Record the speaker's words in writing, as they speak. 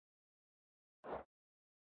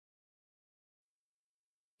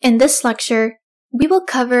In this lecture, we will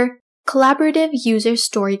cover collaborative user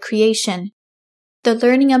story creation. The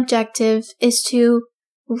learning objective is to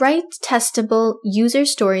write testable user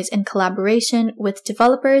stories in collaboration with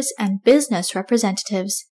developers and business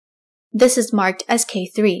representatives. This is marked as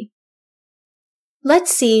K3.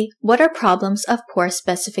 Let's see what are problems of poor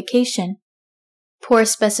specification. Poor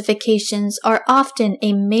specifications are often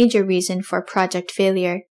a major reason for project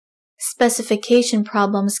failure. Specification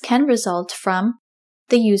problems can result from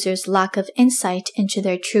the user's lack of insight into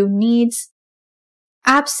their true needs,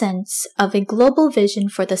 absence of a global vision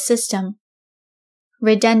for the system,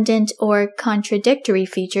 redundant or contradictory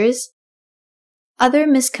features, other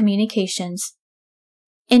miscommunications.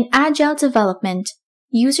 In Agile development,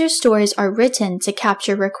 user stories are written to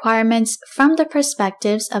capture requirements from the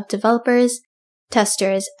perspectives of developers,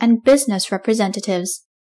 testers, and business representatives.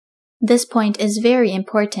 This point is very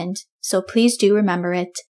important, so please do remember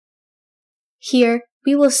it. Here,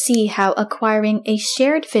 we will see how acquiring a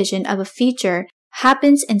shared vision of a feature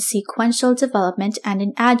happens in sequential development and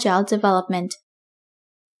in Agile development.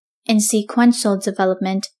 In sequential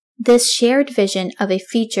development, this shared vision of a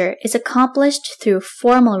feature is accomplished through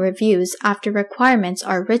formal reviews after requirements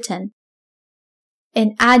are written.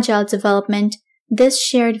 In Agile development, this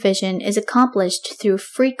shared vision is accomplished through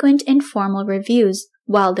frequent informal reviews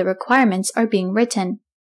while the requirements are being written.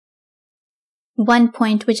 One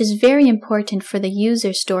point which is very important for the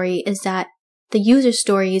user story is that the user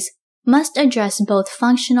stories must address both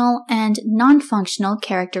functional and non-functional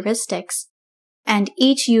characteristics, and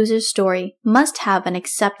each user story must have an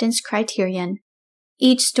acceptance criterion.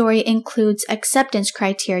 Each story includes acceptance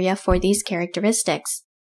criteria for these characteristics.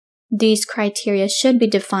 These criteria should be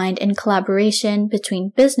defined in collaboration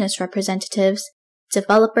between business representatives,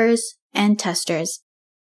 developers, and testers.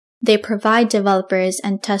 They provide developers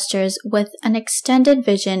and testers with an extended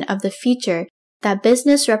vision of the feature that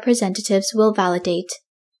business representatives will validate.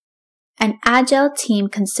 An Agile team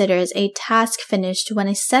considers a task finished when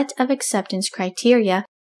a set of acceptance criteria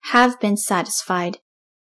have been satisfied.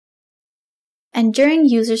 And during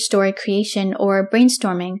user story creation or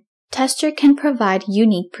brainstorming, tester can provide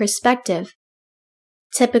unique perspective.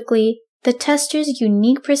 Typically, the tester's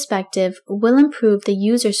unique perspective will improve the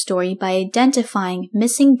user story by identifying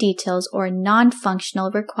missing details or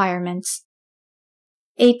non-functional requirements.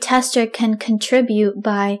 A tester can contribute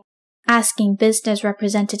by asking business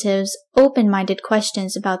representatives open-minded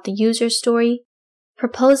questions about the user story,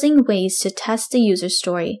 proposing ways to test the user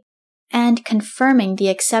story, and confirming the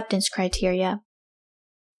acceptance criteria.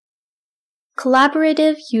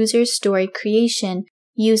 Collaborative user story creation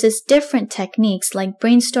uses different techniques like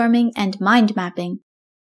brainstorming and mind mapping.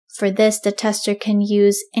 For this, the tester can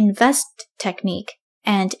use INVEST technique,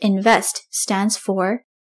 and INVEST stands for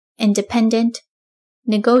independent,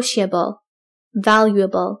 negotiable,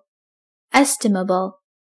 valuable, estimable,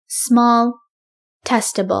 small,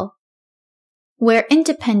 testable, where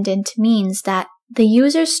independent means that the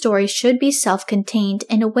user story should be self-contained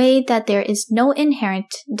in a way that there is no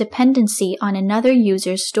inherent dependency on another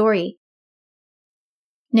user's story.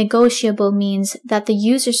 Negotiable means that the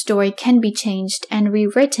user story can be changed and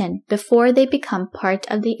rewritten before they become part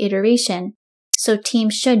of the iteration, so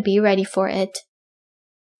teams should be ready for it.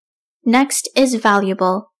 Next is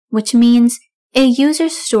valuable, which means a user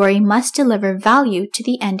story must deliver value to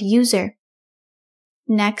the end user.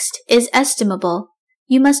 Next is estimable.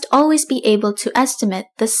 You must always be able to estimate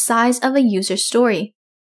the size of a user story.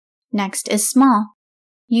 Next is small.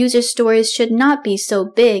 User stories should not be so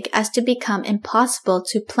big as to become impossible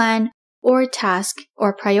to plan or task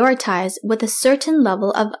or prioritize with a certain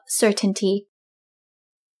level of certainty.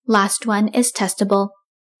 Last one is testable.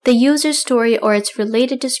 The user story or its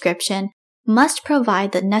related description must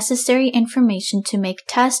provide the necessary information to make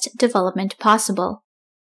test development possible.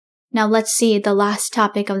 Now let's see the last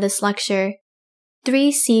topic of this lecture,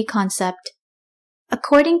 3C concept.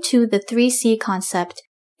 According to the 3C concept,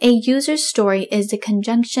 a user story is the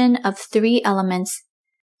conjunction of three elements: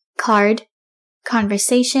 card,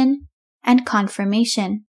 conversation, and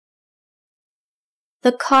confirmation.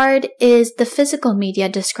 The card is the physical media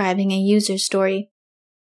describing a user story.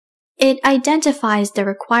 It identifies the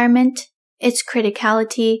requirement, its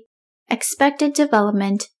criticality, expected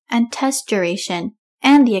development, and test duration,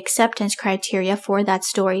 and the acceptance criteria for that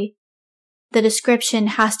story. The description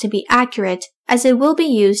has to be accurate as it will be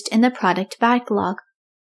used in the product backlog.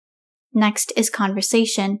 Next is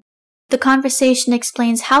conversation. The conversation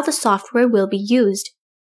explains how the software will be used.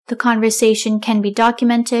 The conversation can be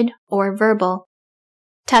documented or verbal.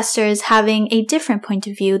 Testers, having a different point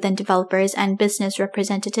of view than developers and business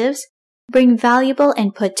representatives, bring valuable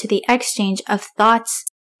input to the exchange of thoughts,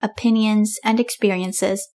 opinions, and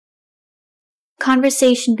experiences.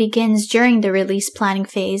 Conversation begins during the release planning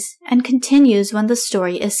phase and continues when the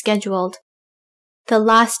story is scheduled. The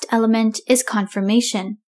last element is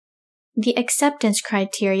confirmation. The acceptance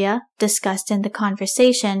criteria discussed in the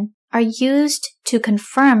conversation are used to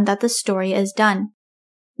confirm that the story is done.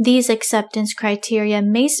 These acceptance criteria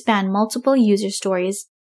may span multiple user stories.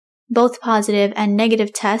 Both positive and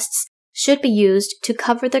negative tests should be used to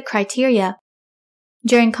cover the criteria.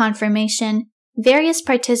 During confirmation, various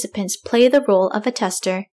participants play the role of a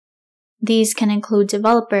tester. These can include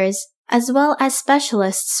developers, as well as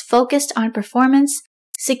specialists focused on performance,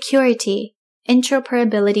 security,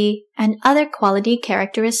 interoperability, and other quality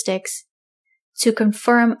characteristics. To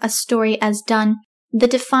confirm a story as done, the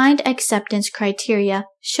defined acceptance criteria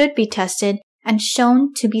should be tested and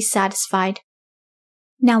shown to be satisfied.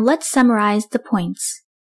 Now let's summarize the points.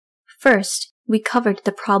 First, we covered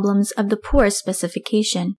the problems of the poor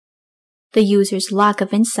specification, the user's lack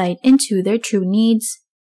of insight into their true needs,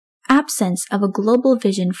 absence of a global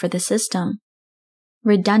vision for the system,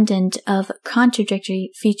 redundant of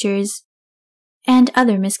contradictory features, and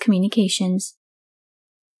other miscommunications.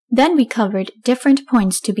 Then we covered different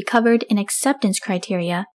points to be covered in acceptance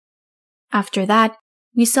criteria. After that,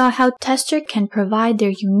 we saw how tester can provide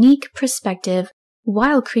their unique perspective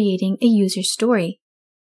while creating a user story.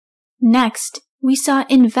 Next, we saw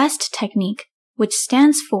INVEST technique, which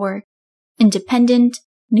stands for independent,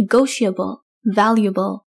 negotiable,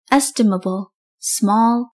 valuable, estimable,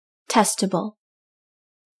 small, testable.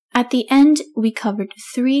 At the end, we covered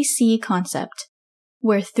 3C concept,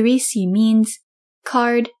 where 3C means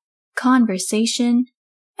card, conversation,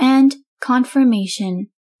 and confirmation.